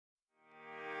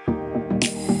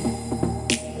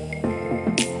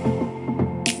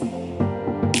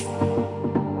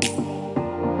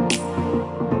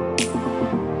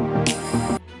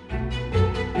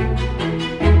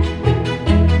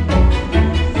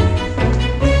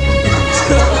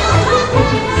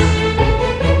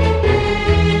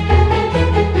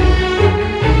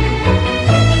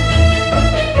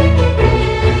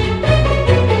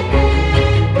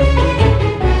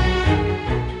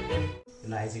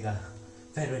제가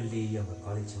페럴리 영어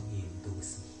college 이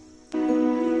두었습니다.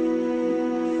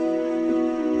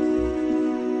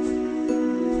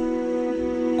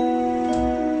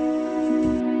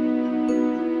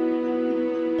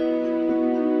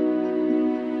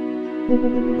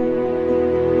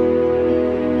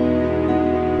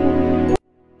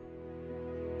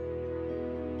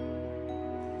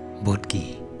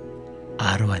 Bodki,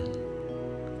 Arwan,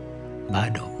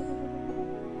 Bado,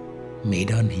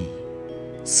 Medonhi,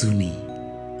 Suni,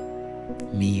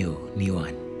 Mio,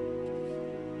 Niwan.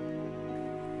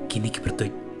 Kini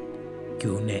kipertoj,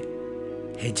 kiune,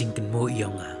 hejingkan mo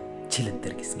iyong chilan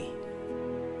terkisngi.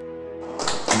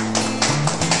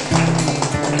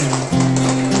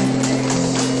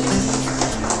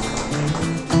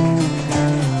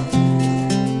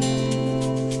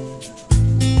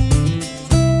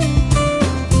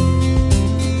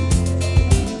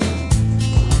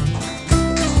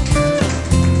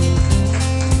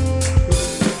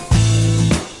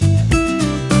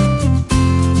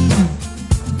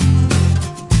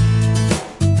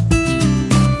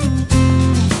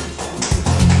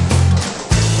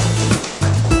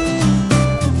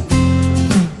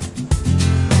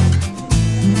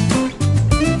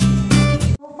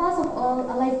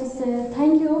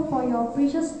 For your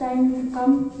precious time to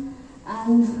come,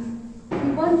 and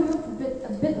we want you to bid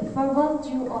a bit of farewell to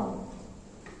you all.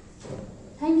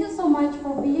 Thank you so much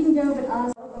for being there with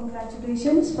us.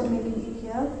 Congratulations for making it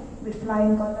here with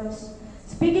flying colors.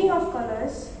 Speaking of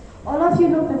colors, all of you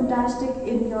look fantastic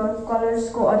in your colors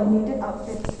coordinated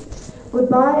outfits.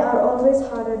 Goodbye are always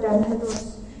harder than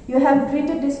hellos. You have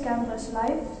greeted this campus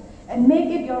life and make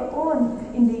it your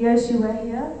own in the years you were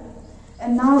here.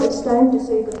 And now it's time to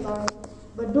say goodbye.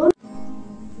 But don't.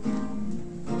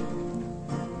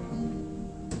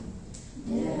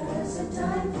 There's a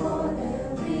time for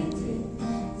everything,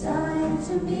 time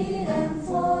to meet and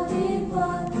fall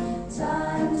apart,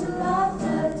 time to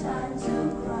laughter, time to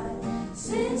cry.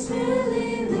 Since we're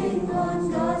living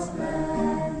on God's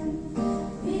plan,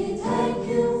 we thank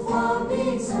you for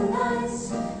being so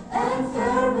nice, and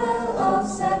farewell of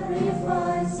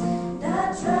sacrifice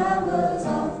that travels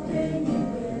of pain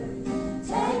and will.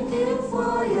 Thank you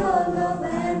for your love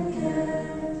and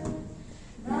care.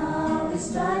 Now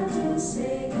it's time to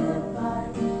say goodbye.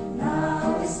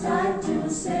 Now it's time to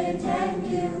say thank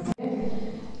you.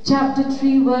 Chapter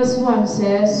 3 verse 1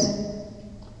 says,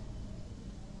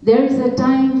 there is a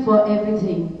time for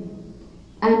everything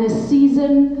and a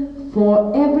season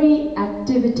for every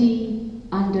activity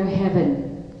under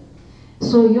heaven.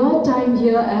 So your time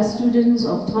here as students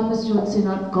of Thomas Jones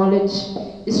Synod College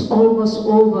is almost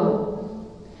over.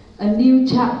 A new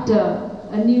chapter,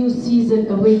 a new season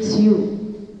awaits you.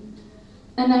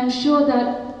 And I'm sure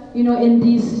that, in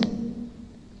these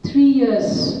 3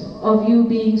 years of you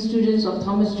being students of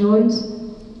Thomas Jones,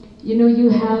 you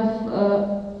have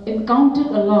encountered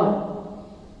a lot.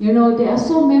 There are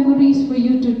so memories for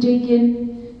you to take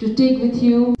with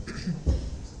you.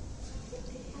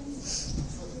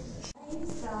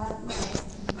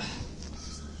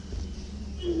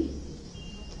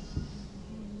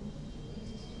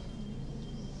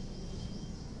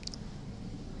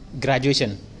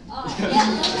 Graduation.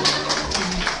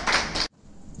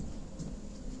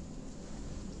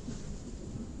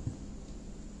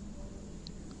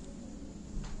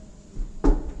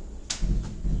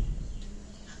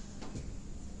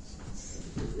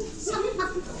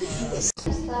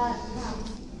 Start now.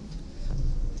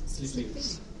 Sleeping.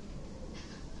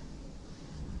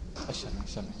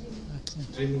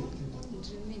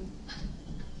 Dreaming.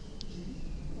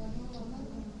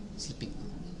 Sleeping.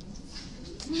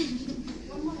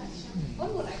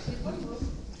 One more action.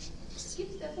 Skip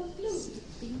the whole clue.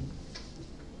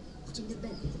 In the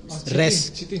bed.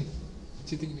 Rest. Cheating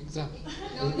in exam.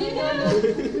 No.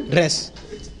 Rest.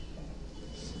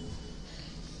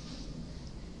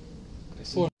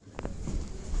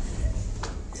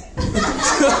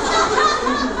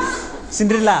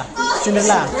 Cinderella.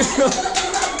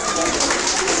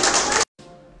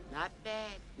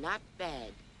 Not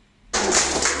bad.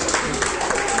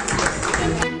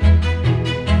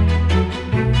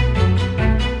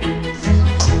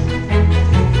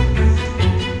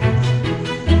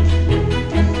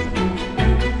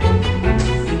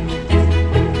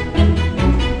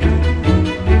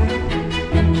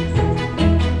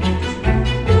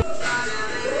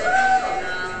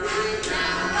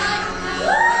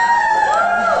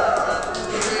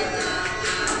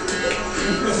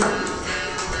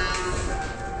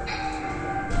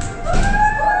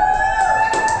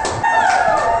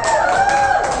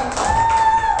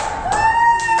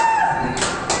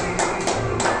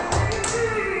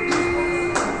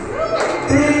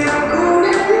 Hey!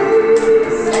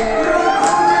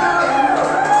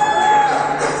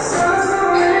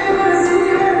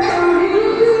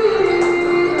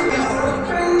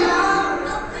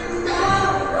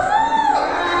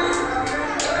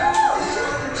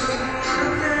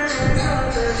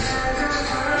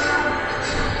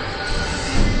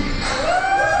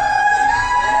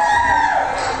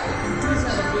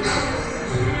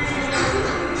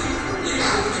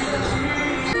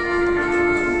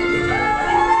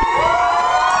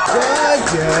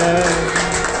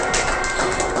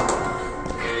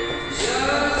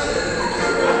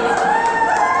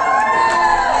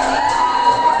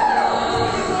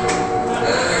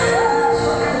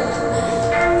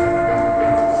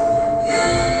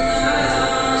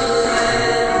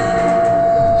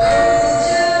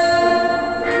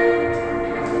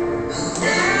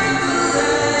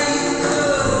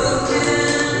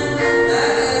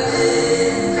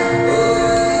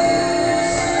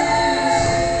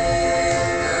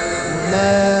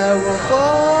 Never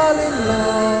fall in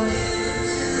love.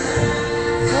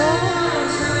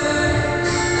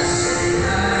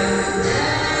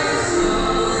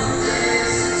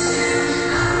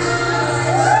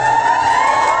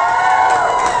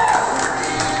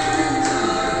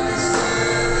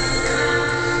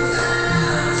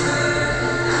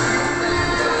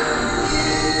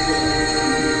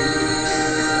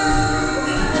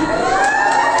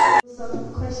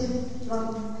 Some question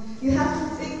wrong. You have to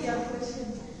pick your question.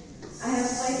 I have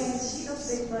made a sheet of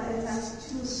paper and have to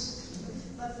choose.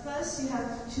 But first you have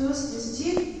to choose this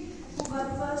sheet. Who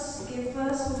got first, give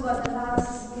first. Who got the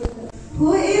last, give the.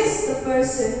 Who is the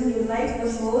person you like the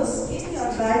most in your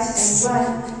batch and why?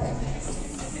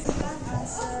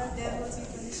 Answer, there will be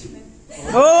punishment.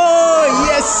 Oh,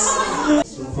 yes!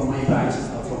 So from my batch,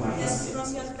 from my Yes, classmates. from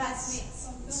your batchmates.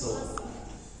 So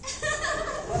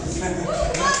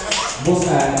most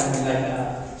like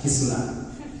Hisuna,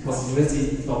 because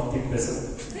university top 10%.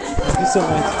 Thank you so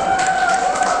much.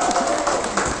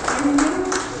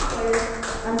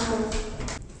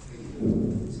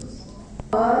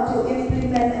 To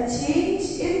implement a change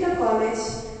in the college,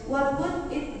 what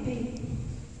would it be?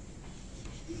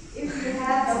 If you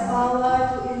had the power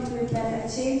to implement a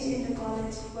change in the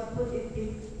college, what would it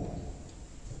be?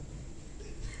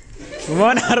 Come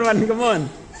on, Arman, come on.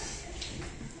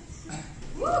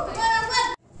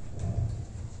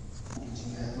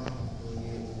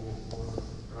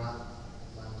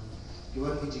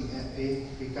 Kiwan kijing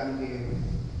pikan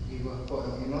iwa ko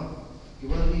ino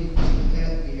kiwan di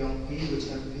kijing yang which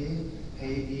have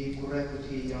hey di kurai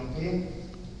puthi yang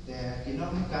the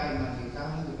kinom kai man di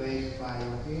kam di bay fa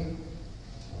yang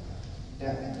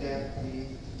that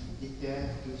di ite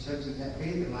tu sab jing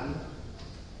the man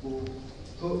ku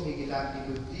to di kita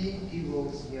ikuti ki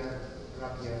wo ya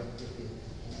rap ya ikuti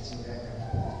kijing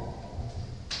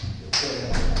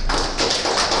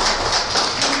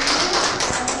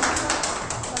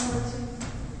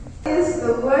Is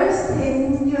the worst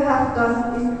thing you have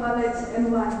done in college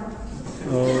and why?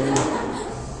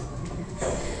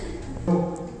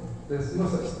 There's no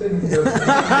such thing. Hey,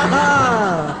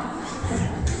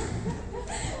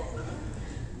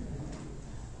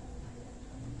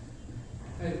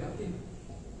 Lucky,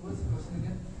 what's the question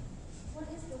again? What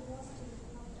is the worst thing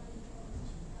you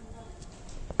have done?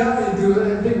 Yeah, we do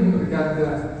anything regarding the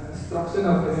destruction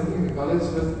of anything in the college,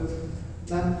 but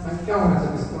that might count as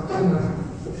a destruction.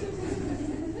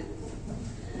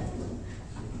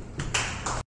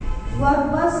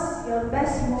 What was your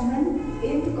best moment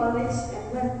in college and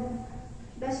when?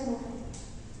 Best moment.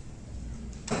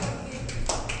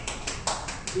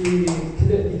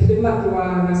 Khidmat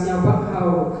wa ngasya bakhau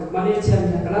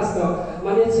management kelas to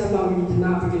management mami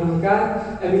kena pergi nangkar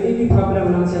ini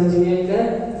problem nang siam jini ile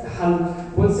hal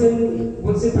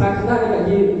bonsin prakna ada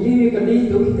ye kali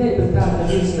tu kita bentar ada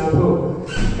Singapura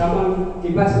kamal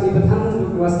kibas ni bertahan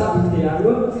untuk WhatsApp itu ya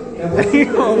lu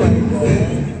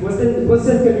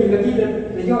bonsin kali lagi dan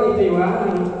yo itu wa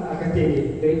agak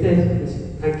tinggi itu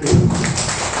thank you.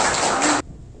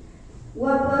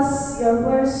 What was your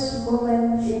worst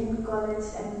moment in college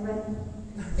and when?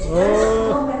 Worst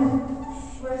moment.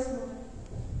 Worst moment.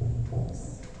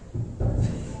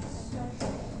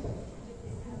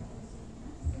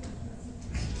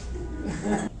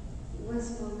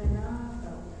 Worst moment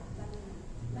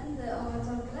when the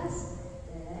online class.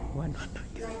 One.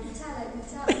 Like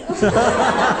guitar.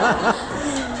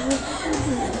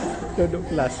 Duduk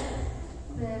kelas.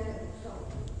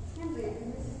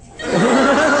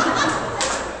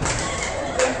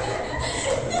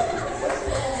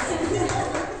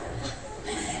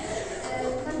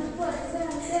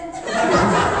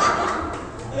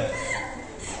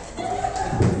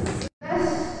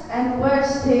 And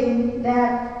worst thing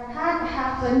that had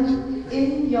happened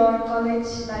in your college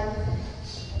life?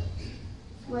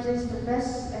 What is the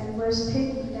best and worst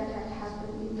thing that had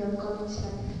happened in your college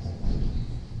life?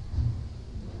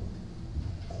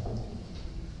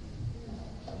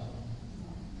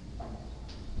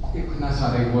 Ikna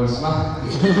sare words mah.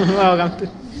 Wow, kamu.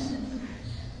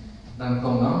 Dan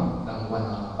kau no, dan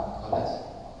wana college.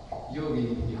 Yo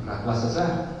di kelas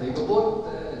saja. Tapi kau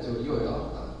pun jo yo ya.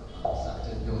 Sa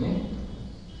jen yo ni.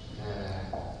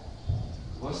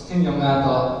 posting yang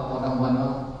ada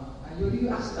orang-orang ayo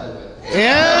dia asal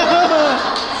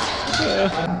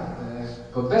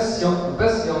best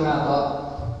yang ada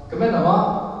kemana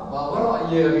orang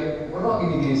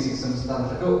ini six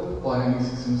semester itu poin ini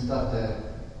six semester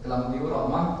kelam di orang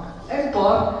mah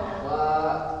empor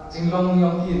jinglong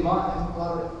yang kiri mah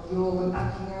empor yo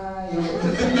bentaknya yo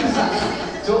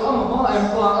coba mau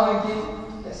empor lagi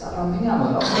saramnya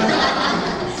mana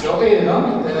yo no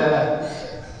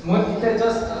mun kita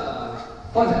just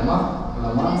poin mah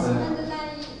lama itu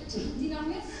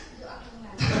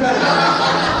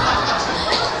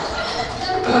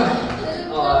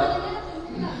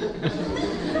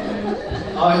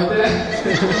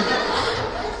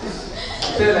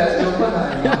lah siapa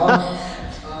nak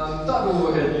tak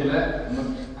dulu hari lah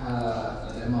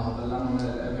lemah dalam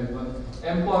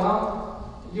empor no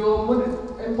yo mun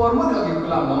empor mun lagi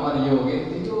kelam nama yo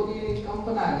ki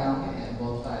company yang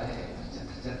empor tai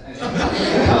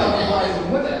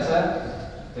mun asa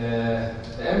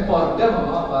empor dia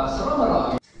apa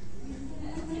seram.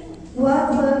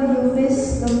 What will you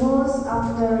miss the most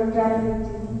after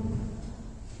graduating?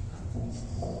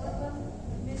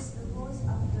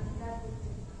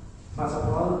 First of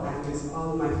all, I miss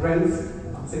all my friends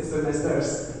of 6 semesters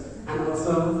and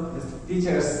also the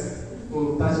teachers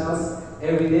who touch us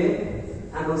every day,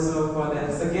 and also for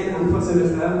the second and fourth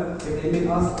semester, they meet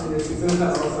us in the 6th semester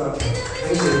also.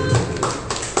 Thank you.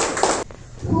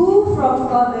 Who from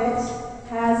college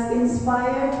has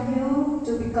inspired you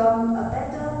to become a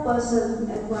better person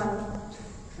and why?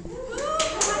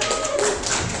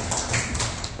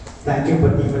 Thank you,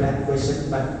 Buddy, for that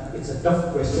question, but it's a tough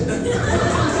question.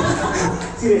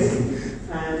 Seriously.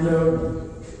 And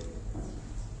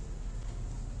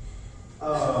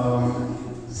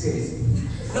seriously.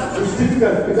 It's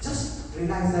difficult because just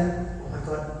realize that, oh my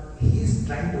God, he's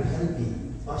trying to help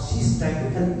me or she's trying to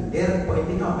help me. They're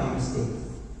pointing out my mistake.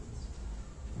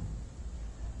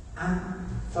 And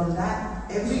from that,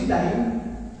 every time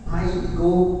my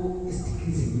ego is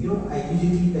decreasing. You know, I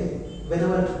usually like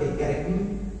whenever they correct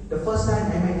me, the first time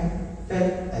I might have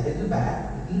felt a little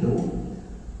bad, a little low,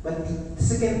 but the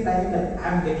second time that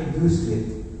I'm getting used to it.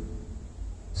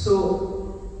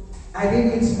 So I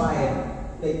really inspired.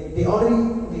 Like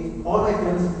all my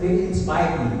friends really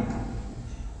inspired me.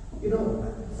 You know,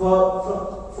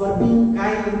 for being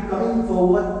kind and coming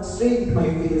forward straight to my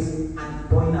face and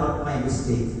point out my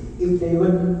mistakes. If they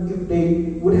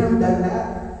would have done that,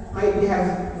 I would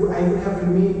have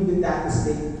remained with that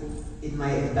mistake in my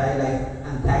entire life.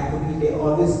 And thankfully, they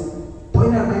always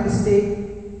point out my mistake.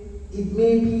 It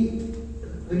may be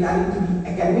regarding to the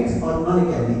academics or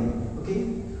non-academic.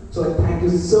 Okay, so thank you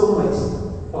so much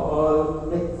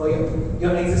for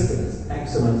your existence. Thank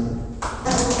you so much.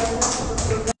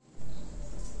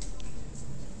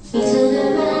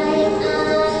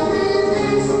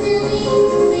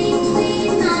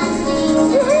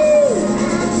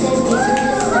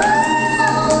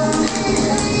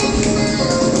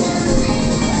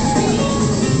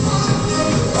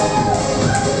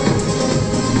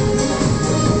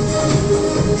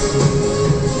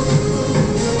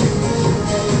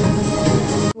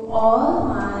 All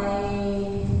my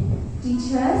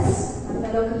teachers, my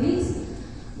fellow colleagues,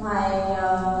 my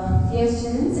dear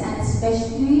students, and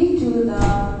especially to the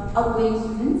outgoing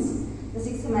students, the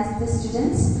 6th semester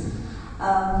students,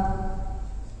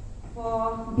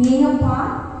 for being a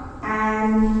part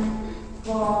and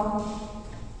for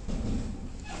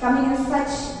coming in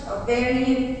such a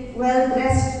very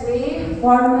well-dressed way,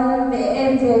 formal,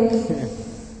 very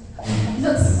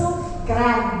looks so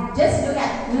grand. Just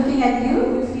looking at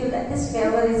you, you feel that this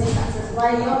farewell is a success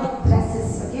by your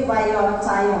dresses, okay, by your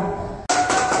attire.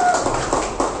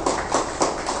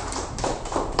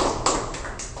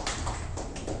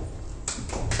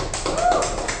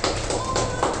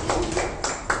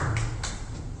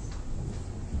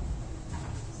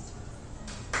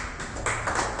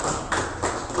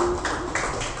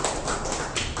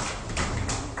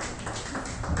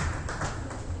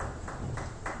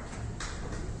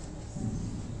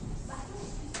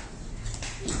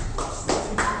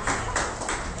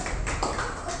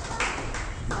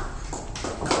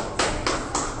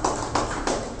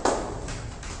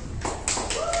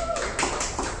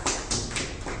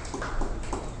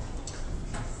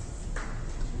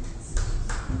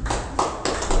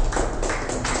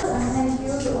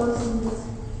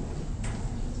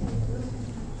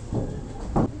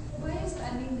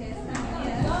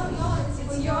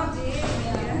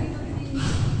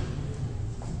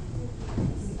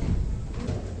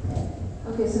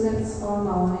 Okay, so let's all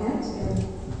bow our heads.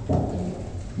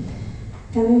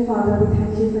 Heavenly Father, we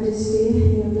thank you for this day.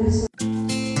 You bless us.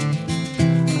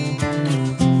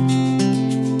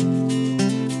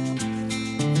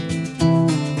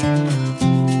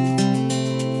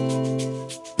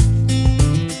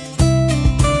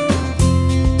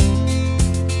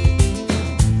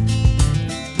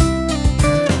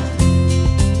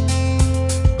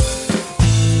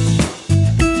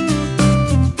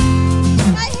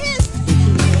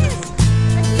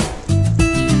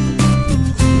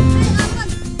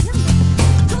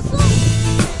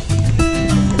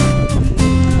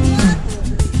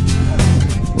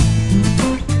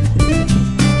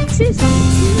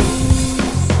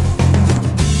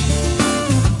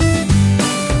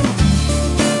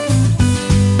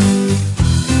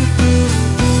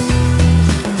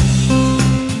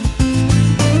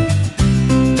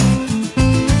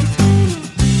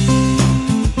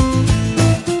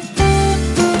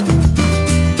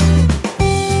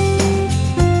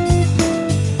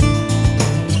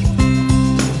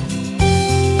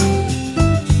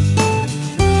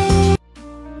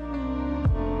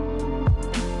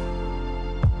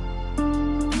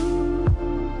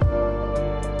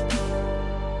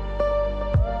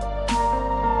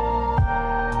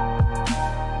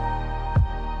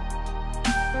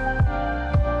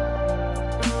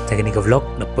 แต่กันนี้ก็ vlog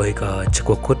นับไปก็จะก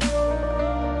ว่าคุด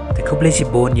แต่เขาเลยสิ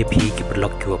บนยาพีกิบล็อ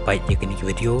กคิวไปยากันนี้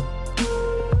วิดีโอ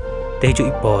แต่จุ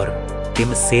อีปอร์เต็ม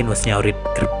เซนวัสยาริด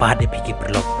กระปาดยาพีกิบ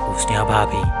ล็อกวัสยาบา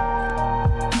บี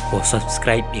โอ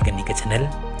subscribe ยากันนี้กับ channel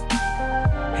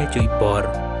ให้จุอีปอร์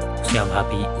วัสยาบา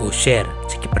บีโอ share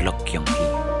จะกิบล็อกคิวพี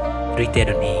รีเทอ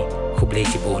ร์นี้เขาเลย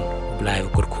สิบนบลาย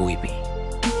กุรคุยบี